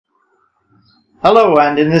Hello,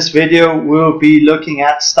 and in this video we'll be looking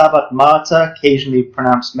at Stabat Mater, occasionally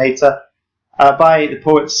pronounced Mater, by the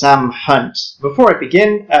poet Sam Hunt. Before I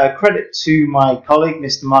begin, credit to my colleague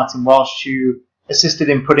Mr. Martin Walsh, who assisted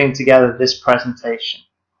in putting together this presentation.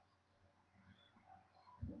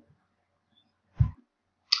 A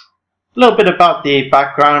little bit about the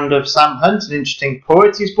background of Sam Hunt, an interesting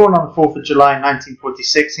poet. He was born on the 4th of July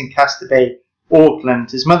 1946 in Casta Bay, Auckland.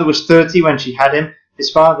 His mother was 30 when she had him. His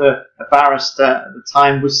father, a barrister at the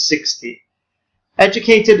time, was 60.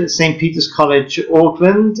 Educated at St. Peter's College,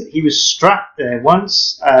 Auckland, he was struck there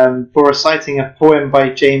once for reciting a poem by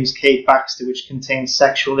James K. Baxter which contained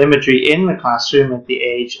sexual imagery in the classroom at the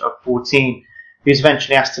age of 14. He was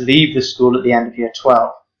eventually asked to leave the school at the end of year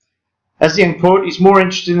 12. As a young poet, he's more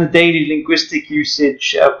interested in the daily linguistic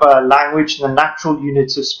usage of language and the natural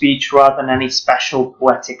units of speech rather than any special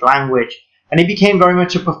poetic language, and he became very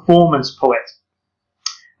much a performance poet.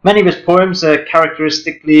 Many of his poems are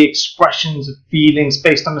characteristically expressions of feelings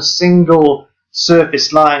based on a single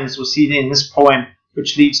surface line, as we'll see in this poem,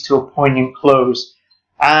 which leads to a poignant close.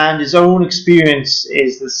 And his own experience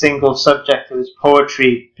is the single subject of his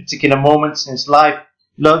poetry, particular moments in his life,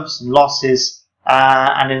 loves and losses,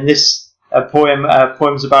 and in this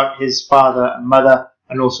poems about his father and mother,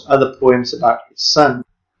 and also other poems about his son.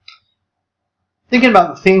 Thinking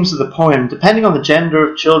about the themes of the poem, depending on the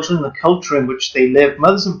gender of children and the culture in which they live,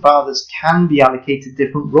 mothers and fathers can be allocated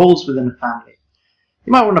different roles within a family.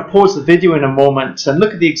 You might want to pause the video in a moment and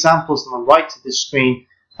look at the examples on the right of the screen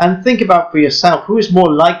and think about for yourself who is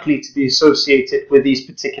more likely to be associated with these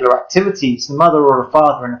particular activities, a mother or a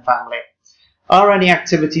father in a family. Are any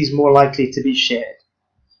activities more likely to be shared?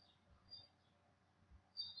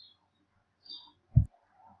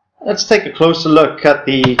 Let's take a closer look at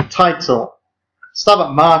the title.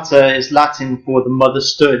 Stabat Mater is Latin for the mother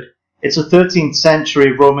stood. It's a 13th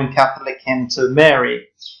century Roman Catholic hymn to Mary.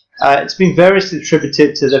 It's been variously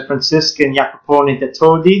attributed to the Franciscan Jacopone da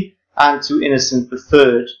Todi and to Innocent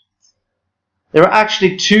III. There are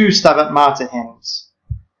actually two Stabat Mater hymns.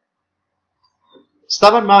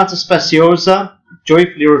 Stabat Mater Speciosa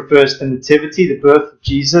joyfully refers to the Nativity, the birth of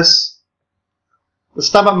Jesus. The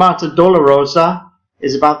Stabat Mater Dolorosa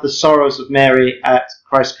is about the sorrows of Mary at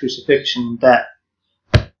Christ's crucifixion and death.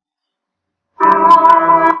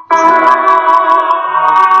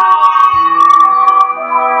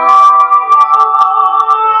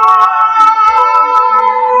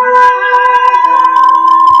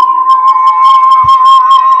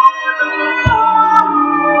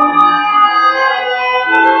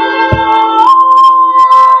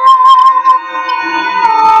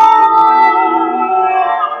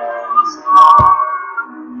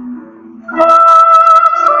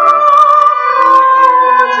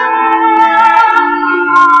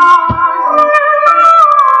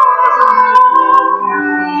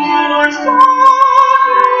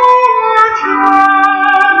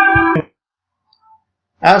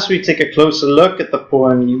 As we take a closer look at the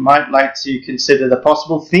poem, you might like to consider the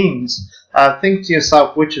possible themes. Think to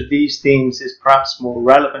yourself which of these themes is perhaps more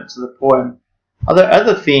relevant to the poem. Are there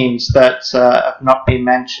other themes that have not been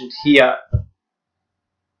mentioned here?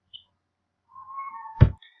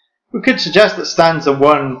 We could suggest that stanza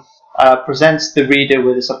 1 presents the reader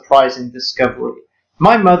with a surprising discovery.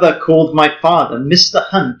 My mother called my father Mr.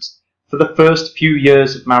 Hunt for the first few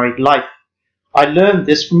years of married life. I learned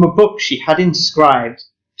this from a book she had inscribed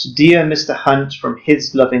to dear Mr. Hunt from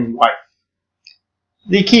his loving wife.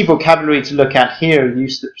 The key vocabulary to look at here are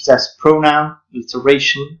used to possess pronoun,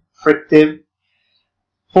 alliteration, frictive,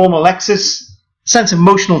 formal lexis, sense of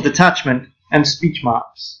emotional detachment, and speech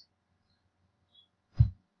marks.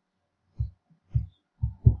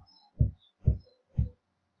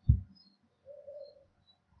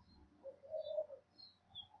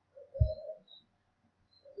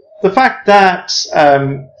 The fact that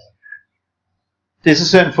there's a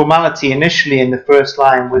certain formality initially in the first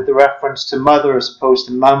line with the reference to mother as opposed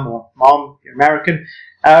to mum or mom, if you're American,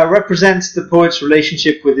 represents the poet's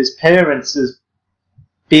relationship with his parents as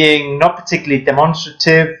being not particularly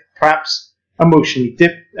demonstrative, perhaps emotionally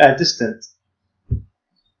distant.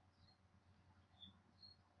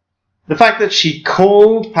 The fact that she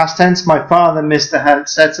called, past tense, my father Mr. Hunt,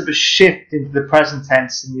 sets up a shift into the present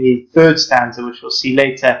tense in the third stanza, which we'll see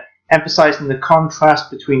later, emphasizing the contrast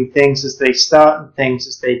between things as they start and things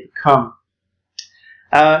as they become.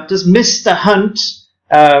 Does Mr. Hunt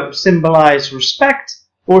symbolize respect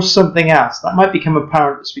or something else? That might become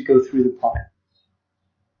apparent as we go through the poem.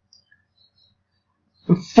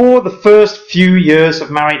 And for the first few years of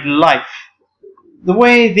married life, the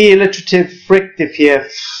way the alliterative frictive here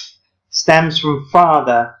stems from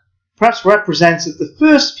father perhaps represents that the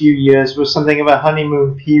first few years was something of a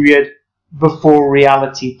honeymoon period before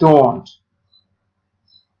reality dawned.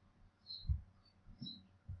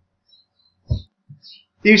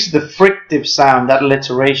 The use of the frictive sound, that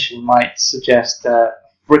alliteration, might suggest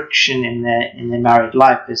friction in their married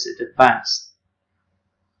life as it advanced.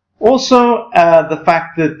 Also, the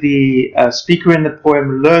fact that the speaker in the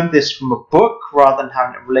poem learned this from a book rather than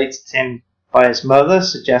having it related to him by his mother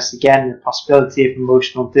suggests again the possibility of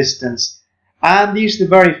emotional distance. And the use of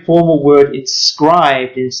the very formal word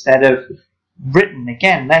inscribed instead of written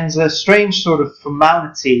again lends a strange sort of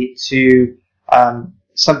formality to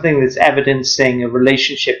something that's evidencing a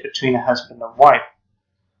relationship between a husband and wife.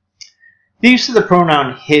 The use of the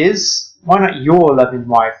pronoun his, why not your loving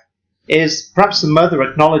wife, is perhaps the mother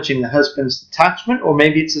acknowledging the husband's detachment, or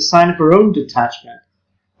maybe it's a sign of her own detachment.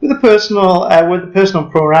 With the personal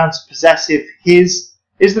pronouns possessive his,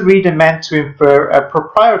 is the reader meant to infer a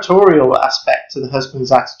proprietorial aspect to the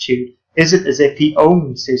husband's attitude? Is it as if he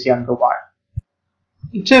owns his younger wife?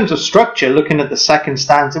 In terms of structure, looking at the second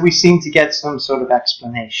stanza, we seem to get some sort of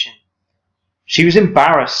explanation. She was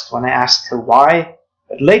embarrassed when I asked her why,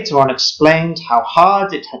 but later on explained how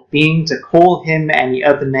hard it had been to call him any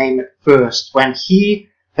other name at first, when he,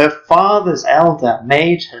 her father's elder,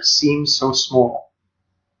 made her seem so small.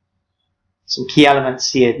 Some key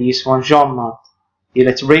elements here: the use of enjambment, the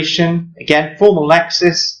alliteration, again formal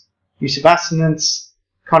lexis, use of assonance,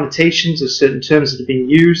 connotations of certain terms that have been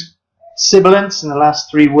used, sibilance in the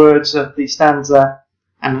last three words of the stanza,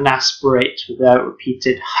 and an aspirate with a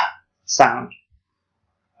repeated h sound.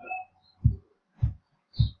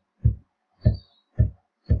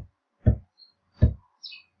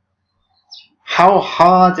 How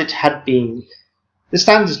hard it had been. The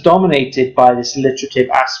stanza is dominated by this alliterative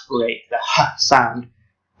aspirate, the h sound.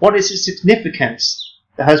 What is its significance?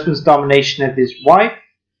 The husband's domination of his wife?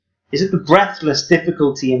 Is it the breathless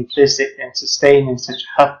difficulty implicit in sustaining such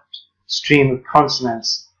a huffed stream of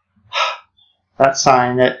consonants? That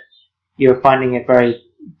sign that you're finding it very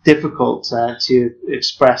difficult to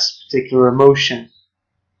express particular emotion.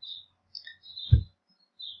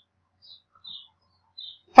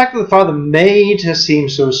 The fact that the father made her seem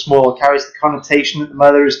so small carries the connotation that the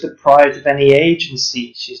mother is deprived of any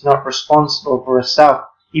agency. She's not responsible for herself,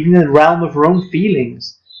 even in the realm of her own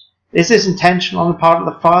feelings. Is this intentional on the part of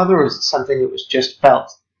the father, or is it something that was just felt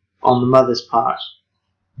on the mother's part?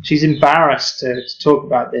 She's embarrassed to talk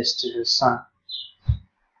about this to her son.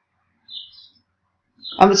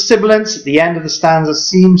 And the sibilants at the end of the stanza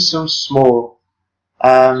seem so small.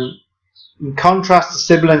 In contrast, the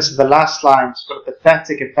sibilants of the last lines got a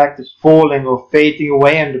pathetic effect of falling or fading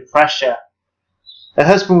away under pressure. Her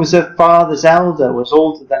husband was her father's elder, was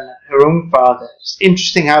older than her own father. It's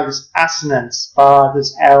interesting how this assonance,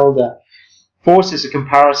 father's elder, forces a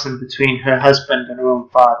comparison between her husband and her own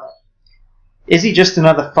father. Is he just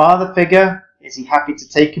another father figure? Is he happy to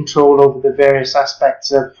take control over the various aspects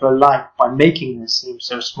of her life by making her seem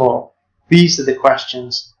so small? These are the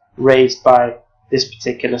questions raised by this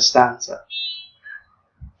particular stanza.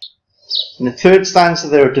 In the third stanza,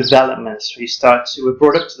 there are developments. We're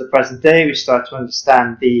brought up to the present day. We start to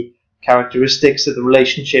understand the characteristics of the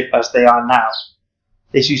relationship as they are now.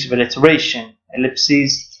 This use of alliteration,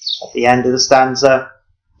 ellipses at the end of the stanza.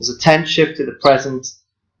 There's a tense shift to the present,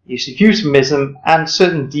 use of euphemism, and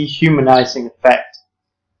certain dehumanizing effect.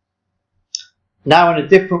 Now in a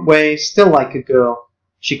different way, still like a girl,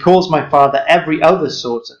 she calls my father every other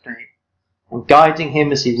sort of name, and guiding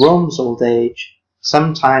him as he roams old age,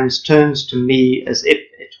 sometimes turns to me as if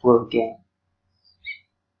it were a game.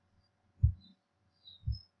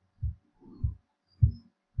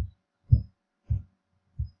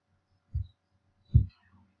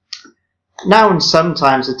 Now and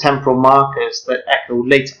sometimes are temporal markers that echo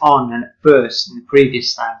later on and at first in the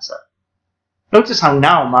previous stanza. Notice how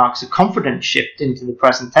now marks a confident shift into the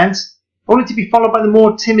present tense, only to be followed by the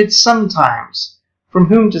more timid sometimes. From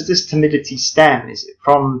whom does this timidity stem? Is it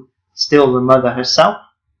from still the mother herself?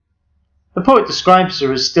 The poet describes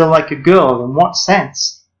her as still like a girl. In what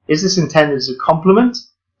sense? Is this intended as a compliment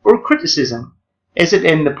or a criticism? Is it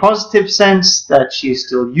in the positive sense that she is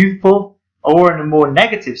still youthful, or in a more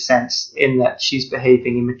negative sense in that she's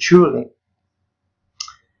behaving immaturely?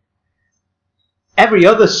 Every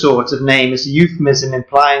other sort of name is a euphemism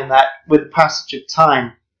implying that with the passage of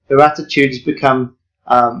time, her attitude has become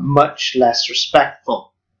much less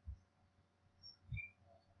respectful.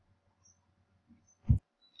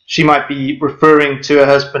 She might be referring to her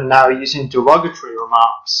husband now using derogatory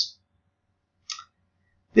remarks.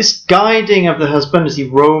 This guiding of the husband as he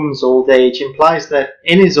roams old age implies that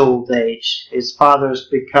in his old age, his father has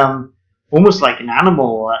become almost like an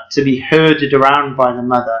animal, to be herded around by the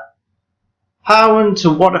mother. How and to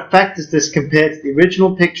what effect does this compare to the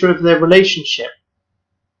original picture of their relationship?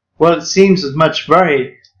 Well, it seems as much,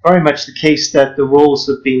 very much the case that the roles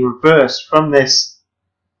have been reversed from this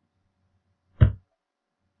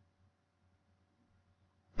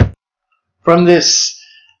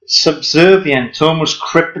subservient, almost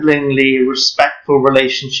cripplingly respectful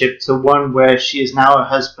relationship to one where she is now her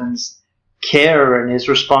husband's carer and is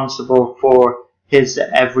responsible for his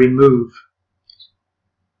every move.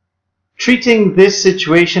 Treating this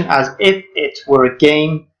situation as if it were a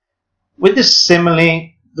game, with this simile,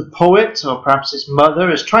 the poet, or perhaps his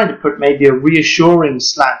mother, is trying to put maybe a reassuring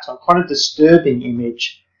slant on quite a disturbing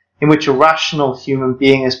image in which a rational human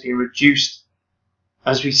being has been reduced,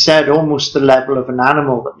 as we said, almost to the level of an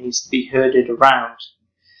animal that needs to be herded around.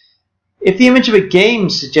 If the image of a game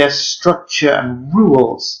suggests structure and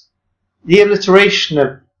rules, the alliteration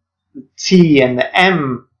of the T and the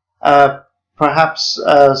M perhaps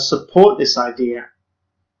support this idea.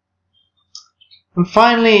 And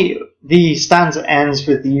finally, the stanza ends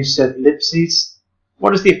with the use of ellipses.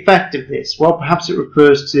 What is the effect of this? Well, perhaps it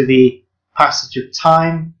refers to the passage of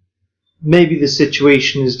time. Maybe the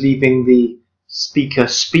situation is leaving the speaker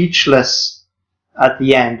speechless at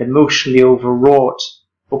the end, emotionally overwrought,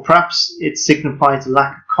 or perhaps it signifies a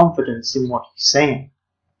lack of confidence in what he's saying.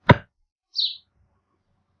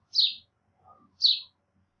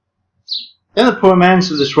 Then the poem ends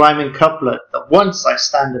with this rhyming couplet that once I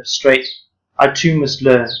stand up straight, I too must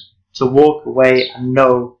learn to walk away and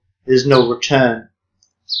know there's no return.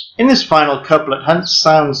 In this final couplet, Hunt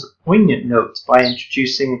sounds a poignant note by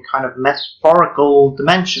introducing a kind of metaphorical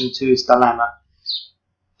dimension to his dilemma.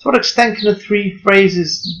 To what extent can the three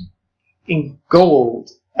phrases in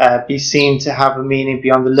gold be seen to have a meaning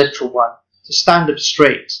beyond the literal one? To stand up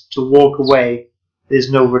straight, to walk away,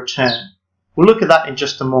 there's no return. We'll look at that in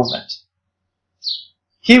just a moment.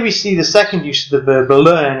 Here we see the second use of the verb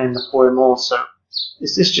learn in the poem also.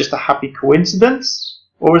 Is this just a happy coincidence,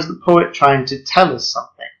 or is the poet trying to tell us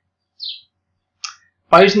something?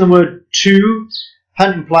 By using the word to,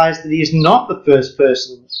 Hunt implies that he is not the first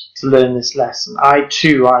person to learn this lesson. I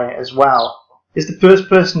as well. Is the first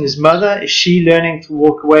person his mother? Is she learning to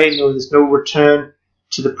walk away? No, there's no return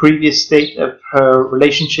to the previous state of her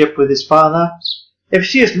relationship with his father. If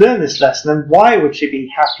she has learned this lesson, then why would she be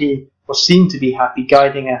happy or seem to be happy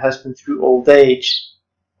guiding her husband through old age?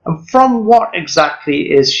 And from what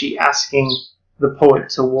exactly is she asking the poet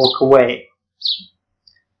to walk away?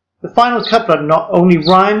 The final couplet not only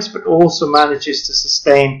rhymes but also manages to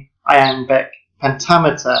sustain iambic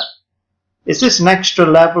pentameter. Is this an extra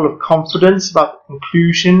level of confidence about the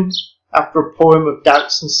conclusion after a poem of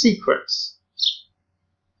doubts and secrets?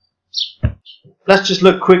 Let's just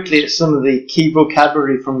look quickly at some of the key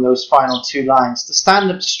vocabulary from those final two lines. To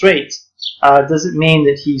stand up straight, does it mean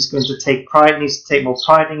that he's going to take pride, needs to take more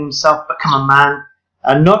pride in himself, become a man,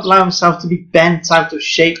 and not allow himself to be bent out of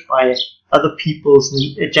shape by other people's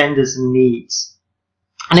agendas and needs?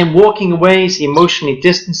 And in walking away, is he emotionally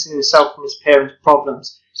distancing himself from his parents'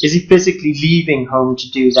 problems? Is he physically leaving home to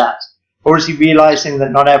do that? Or is he realizing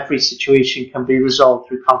that not every situation can be resolved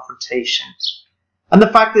through confrontation? And the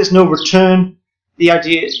fact there's no return, the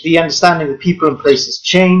understanding that people and places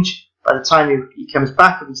change. By the time he comes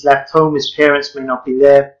back, if he's left home, his parents may not be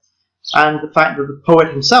there. And the fact that the poet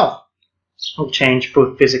himself will change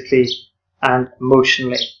both physically and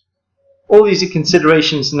emotionally. All these are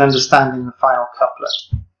considerations in understanding the final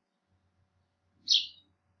couplet.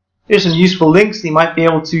 Here's some useful links that you might be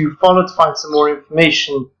able to follow to find some more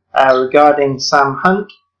information regarding Sam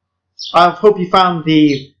Hunt. I hope you found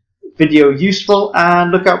the video useful,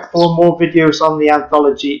 and look out for more videos on the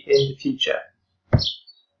anthology in the future.